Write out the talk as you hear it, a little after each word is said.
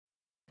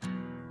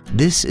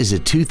This is a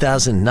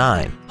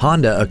 2009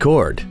 Honda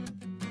Accord.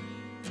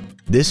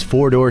 This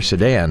four-door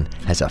sedan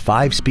has a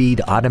 5-speed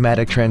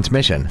automatic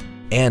transmission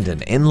and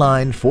an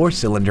inline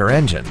 4-cylinder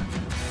engine.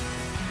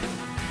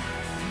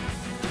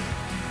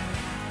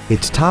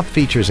 Its top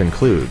features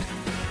include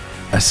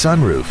a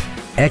sunroof,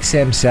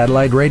 XM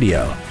satellite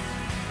radio,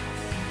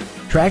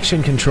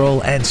 traction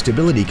control and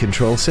stability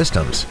control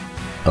systems,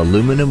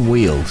 aluminum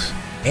wheels,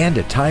 and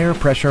a tire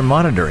pressure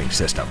monitoring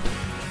system.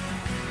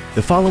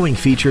 The following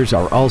features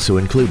are also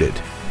included: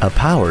 a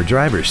power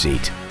driver's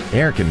seat,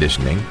 air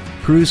conditioning,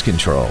 cruise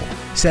control,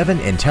 7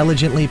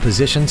 intelligently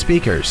positioned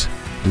speakers,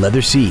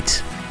 leather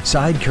seats,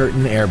 side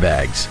curtain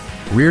airbags,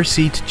 rear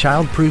seat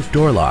child-proof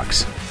door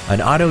locks, an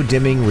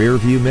auto-dimming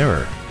rear-view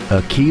mirror,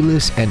 a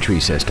keyless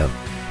entry system,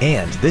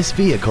 and this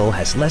vehicle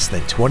has less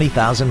than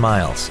 20,000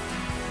 miles.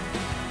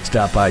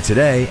 Stop by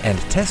today and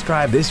test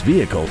drive this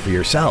vehicle for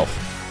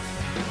yourself.